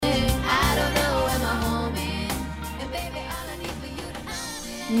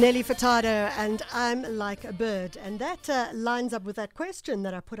Nelly Furtado and I'm Like a Bird. And that lines up with that question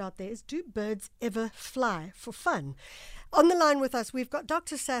that I put out there is, do birds ever fly for fun? On the line with us, we've got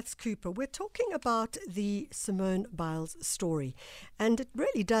Dr. SATHS Cooper. We're talking about the Simone Biles story. And it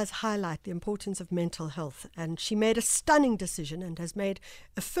really does highlight the importance of mental health. And she made a stunning decision and has made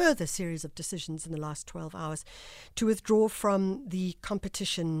a further series of decisions in the last 12 hours to withdraw from the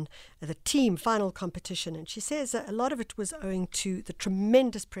competition, the team final competition. And she says a lot of it was owing to the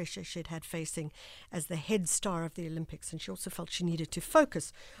tremendous pressure she'd had facing as the head star of the Olympics. And she also felt she needed to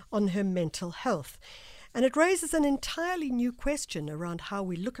focus on her mental health. And it raises an entirely new question around how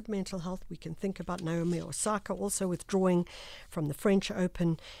we look at mental health. We can think about Naomi Osaka also withdrawing from the French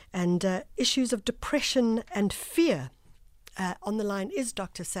Open and issues of depression and fear. On the line is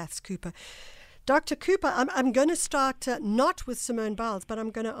Dr. SATHS Cooper. Dr. Cooper, I'm going to start not with Simone Biles, but I'm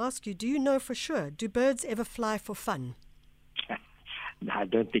going to ask you, do you know for sure, do birds ever fly for fun? I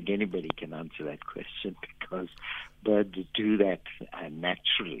don't think anybody can answer that question because birds do that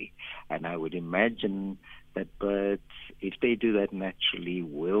naturally. And I would imagine that birds, if they do that naturally,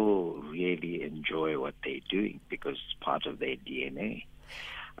 will really enjoy what they're doing because it's part of their DNA.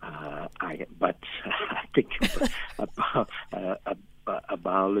 But I think a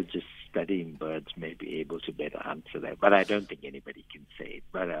biologist studying birds may be able to better answer that. But I don't think anybody can say it.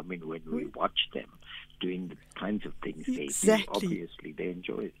 But I mean, when we watch them doing the kinds of things they do, obviously they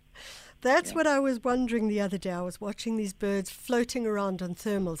enjoy it. That's what I was wondering the other day. I was watching these birds floating around on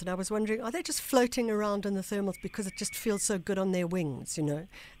thermals, and I was wondering, are they just floating around on the thermals because it just feels so good on their wings, you know?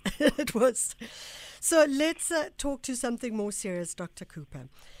 It was. So let's talk to something more serious, Dr. Cooper.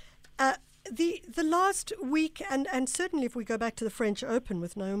 The last week, and certainly if we go back to the French Open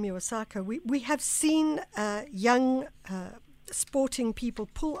with Naomi Osaka, we have seen young sporting people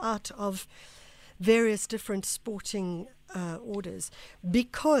pull out of various different sporting orders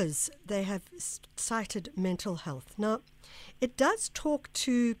because they have cited mental health. Now, it does talk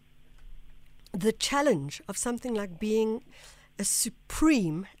to the challenge of something like being a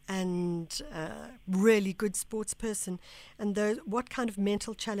supreme and really good sports person, and what kind of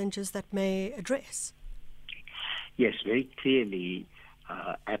mental challenges that may address. Yes, very clearly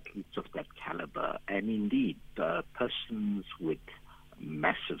athletes of that caliber, and indeed persons with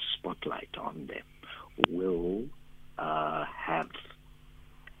massive spotlight on them will have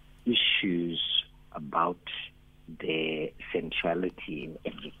issues about their sensuality in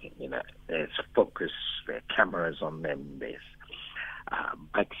everything. You know, there's a focus, there are cameras on them, there's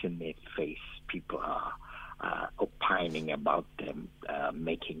bites in their face. People are opining about them,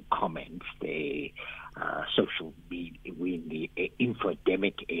 making comments. They social media. We're in the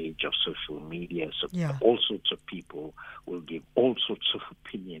infodemic age of social media, so all sorts of people will give all sorts of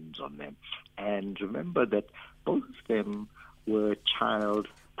opinions on them. And remember that both of them were child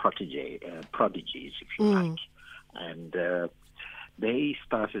prodigies, if you like, and they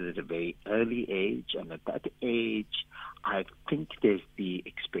started at a very early age, and at that age, I think there's the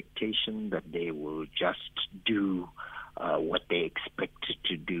expectation that they will just do what they expected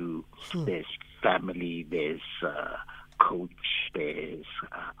to do. There's family, there's coach, there's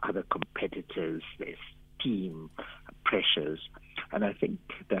other competitors, there's team pressures. And I think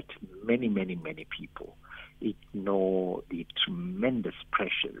that many, many, many people ignore the tremendous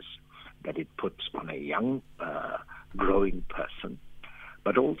pressures that it puts on a young, growing person,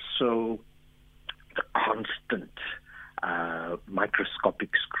 but also the constant microscopic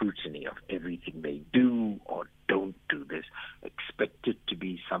scrutiny of everything they do or don't do. There's expected to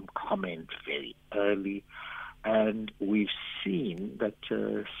be some comment very early. And we've seen that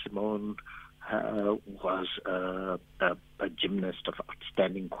Simone was a gymnast of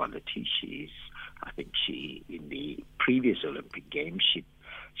outstanding quality. I think in the previous Olympic Games,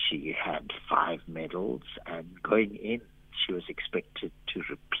 she had 5 medals, and going in, she was expected to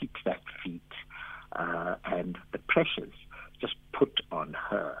repeat that feat. And the pressures just put on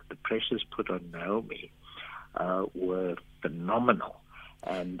her, the pressures put on Naomi were phenomenal.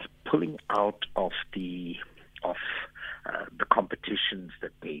 And pulling out of the competitions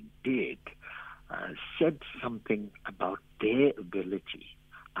that they did said something about their ability,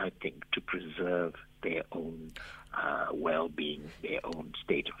 I think, to preserve their own well-being, their own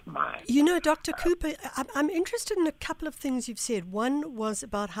state of mind. You know, Dr. Cooper, I'm interested in a couple of things you've said. One was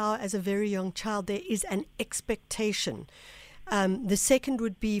about how, as a very young child, there is an expectation. The second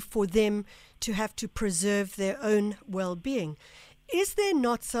would be for them to have to preserve their own well-being. Is there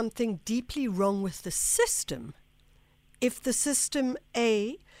not something deeply wrong with the system if the system,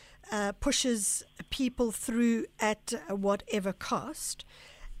 A, pushes people through at whatever cost,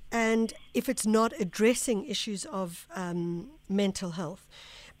 and if it's not addressing issues of mental health?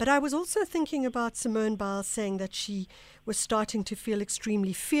 But I was also thinking about Simone Biles saying that she was starting to feel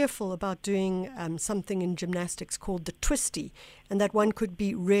extremely fearful about doing something in gymnastics called the twisty, and that one could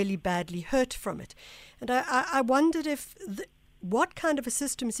be really badly hurt from it. And I wondered if what kind of a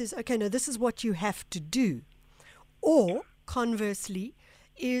system says, okay, no, this is what you have to do. Or conversely,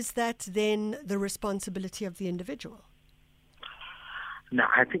 is that then the responsibility of the individual? Now,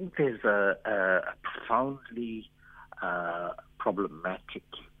 I think there's a profoundly problematic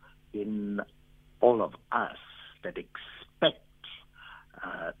in all of us that expect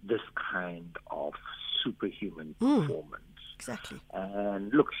this kind of superhuman performance. Exactly.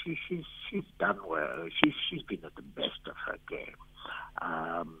 And look, she's done well. She's been at the best of her game,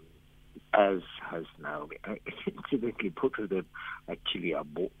 as has Naomi. Incidentally, both of them actually are,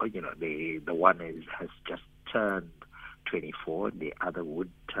 the one has just turned 24, and the other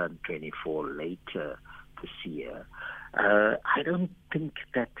would turn 24 later this year. I don't think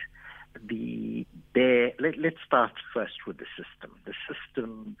that let's start first with the system. The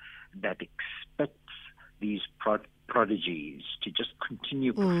system that expects these prodigies to just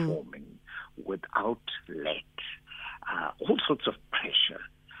continue performing without let, all sorts of pressure,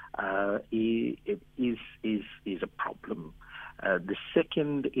 is a problem. The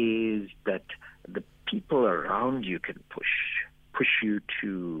second is that the people around you can push you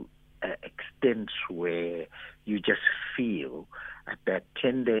to extents where you just feel at that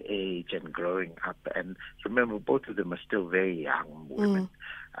tender age and growing up, and remember, both of them are still very young women,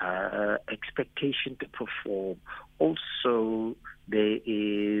 expectation to perform. Also, there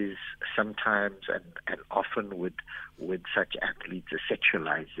is sometimes and often with such athletes a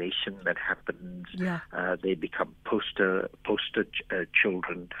sexualization that happens. Yeah. They become poster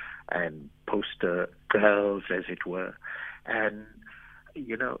children and poster girls, as it were, and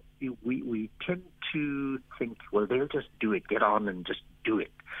we tend to think, well, they'll just do it, get on and just do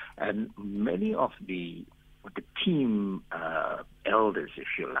it. And many of the team elders, if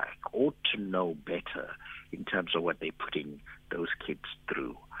you like, ought to know better in terms of what they're putting those kids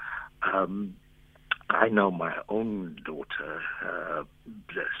through. I know my own daughter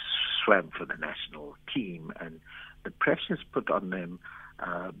swam for the national team, and the pressures put on them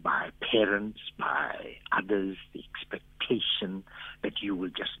by parents, by others, the expectation that you will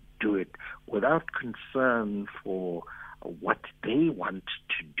just do it without concern for what they want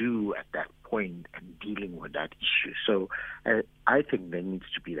to do at that point and dealing with that issue. So I think there needs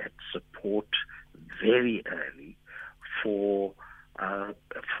to be that support very early for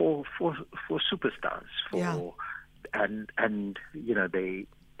superstars, and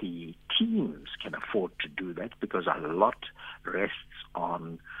the teams can afford to do that because a lot rests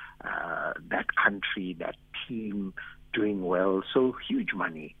on that country, that team doing well. So huge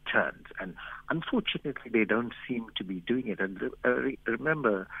money turns, and unfortunately they don't seem to be doing it. And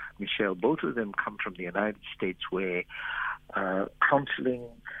remember, Michelle, both of them come from the United States, where counseling,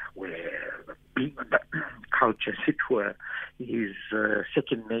 where being on the couch, as it were, is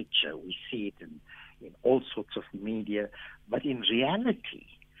second nature. We see it in all sorts of media, but in reality,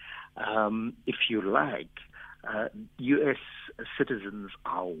 if you like, U.S. citizens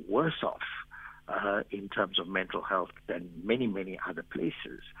are worse off in terms of mental health than many, many other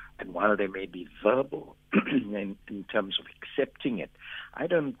places. And while they may be verbal in terms of accepting it, I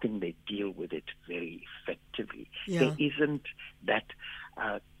don't think they deal with it very effectively. Yeah. There isn't that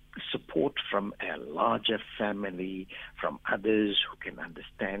support from a larger family, from others who can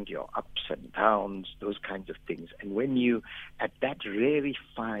understand your ups and downs, those kinds of things. And when you, at that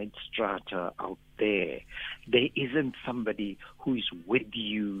rarefied strata out there isn't somebody who is with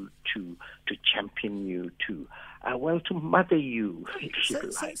you to champion you, to mother you, if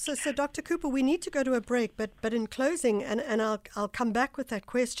you like. So, Dr. Cooper, we need to go to a break, but in closing, and I'll come back with that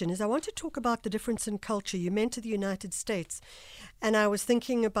question, is I want to talk about the difference in culture. You mentioned the United States, and I was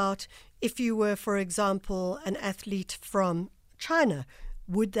thinking about if you were, for example, an athlete from China,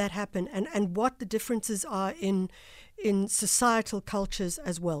 would that happen, and what the differences are in societal cultures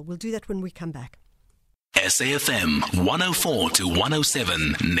as well. We'll do that when we come back. SAFM 104 to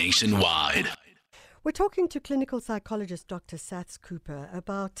 107 nationwide. We're talking to clinical psychologist Dr. SATHS Cooper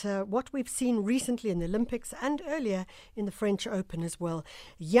about what we've seen recently in the Olympics and earlier in the French Open as well.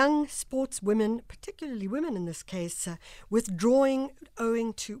 Young sportswomen, particularly women in this case, withdrawing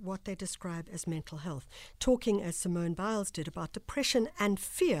owing to what they describe as mental health. Talking, as Simone Biles did, about depression and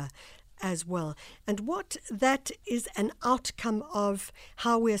fear as well, and what that is an outcome of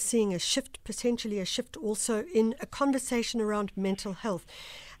how we're seeing a shift, potentially a shift also in a conversation around mental health.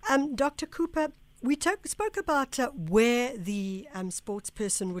 Dr. Cooper, we spoke about where the sports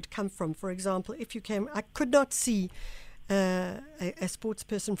person would come from. For example, if you came, I could not see a sports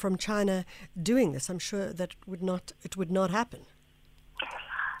person from China doing this. I'm sure that it would not happen.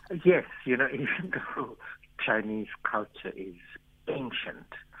 Yes, even though Chinese culture is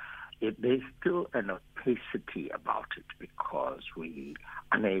ancient, there's still an opacity about it because we're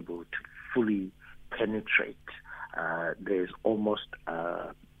unable to fully penetrate. There's almost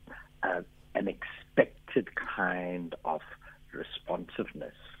an expected kind of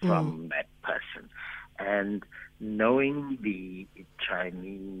responsiveness from that person. And knowing the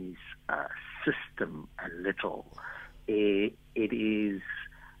Chinese system a little, it is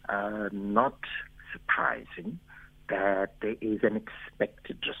not surprising that there is an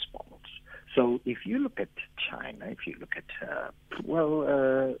expected response. So if you look at China, if you look at,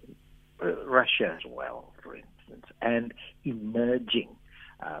 Russia as well, for instance, and emerging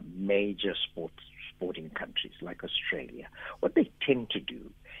major sporting countries like Australia, what they tend to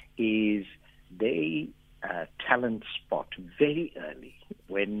do is they talent spot very early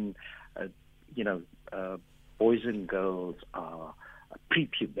when, boys and girls are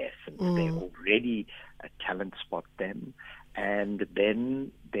prepubescent. They already talent spot them, and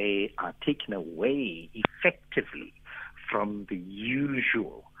then they are taken away effectively from the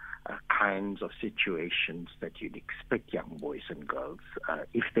usual kinds of situations that you'd expect young boys and girls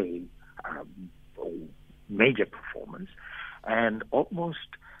if they are major performers, and almost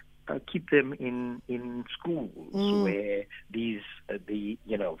keep them in schools where the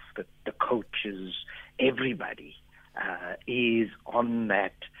coaches, everybody is on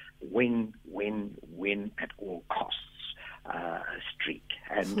that win at all costs streak.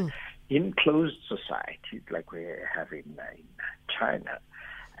 And in closed societies like we have in China,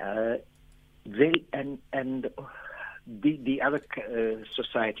 the other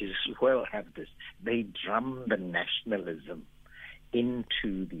societies as well have this. They drum the nationalism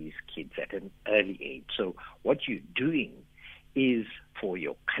into these kids at an early age. So what you're doing is for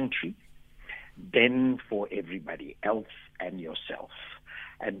your country, then for everybody else and yourself.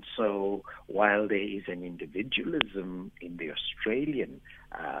 And so while there is an individualism in the Australian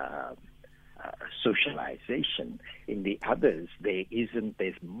socialization, in the others there isn't.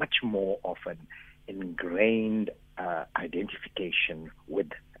 There's much more of an ingrained identification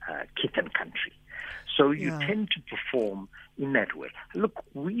with kith and country. So you tend to perform in that way. Look,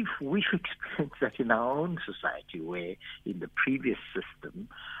 we've experienced that in our own society, where in the previous system,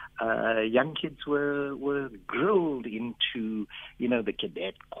 young kids were grilled into, the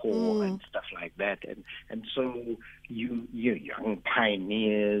cadet corps and stuff like that, and so you young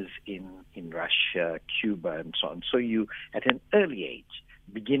pioneers in Russia, Cuba, and so on. So you, at an early age,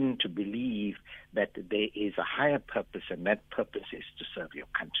 begin to believe that there is a higher purpose, and that purpose is to serve your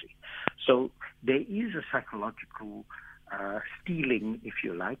country. So there is a psychological stealing, if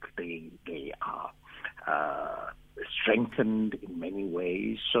you like. They are strengthened in many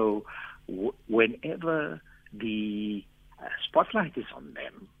ways. So whenever the spotlight is on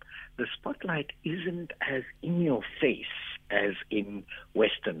them, the spotlight isn't as in your face as in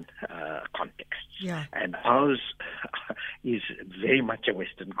Western contexts. Yeah. And ours is very much a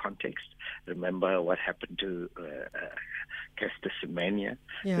Western context. Remember what happened to Caster Semenya?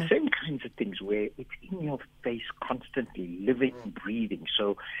 Yeah. The same kinds of things where it's in your face constantly, living, breathing.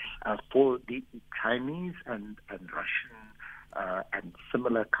 So for the Chinese and Russian and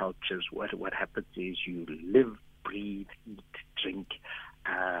similar cultures, what happens is you live, breathe, eat, drink,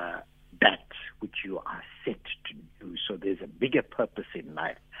 that which you are set to do. So there's a bigger purpose in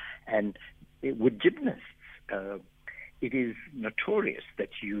life. And with gymnasts, it is notorious that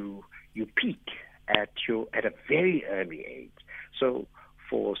you peak at a very early age. So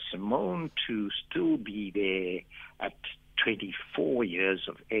for Simone to still be there at 24 years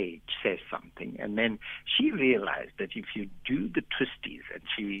of age says something. And then she realized that if you do the twisties, and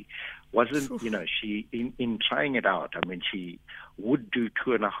she wasn't, she in trying it out, I mean, she would do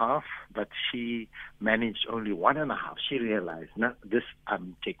 2.5, but she managed only 1.5. She realized, no, this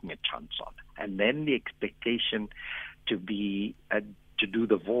I'm taking a chance on. And then the expectation to do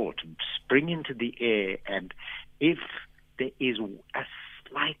the vault, spring into the air, and if there is a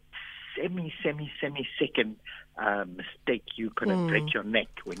slight semi-second mistake, you could break your neck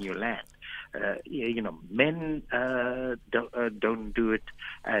when you land. Men don't do it,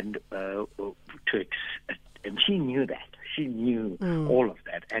 and she knew that. She knew all of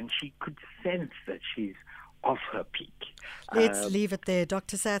that, and she could sense that she's off her peak. Let's leave it there.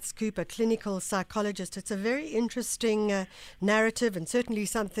 Dr. SATHS Cooper, clinical psychologist. It's a very interesting narrative, and certainly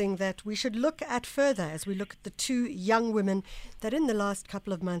something that we should look at further as we look at the two young women that in the last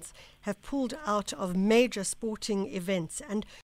couple of months have pulled out of major sporting events. And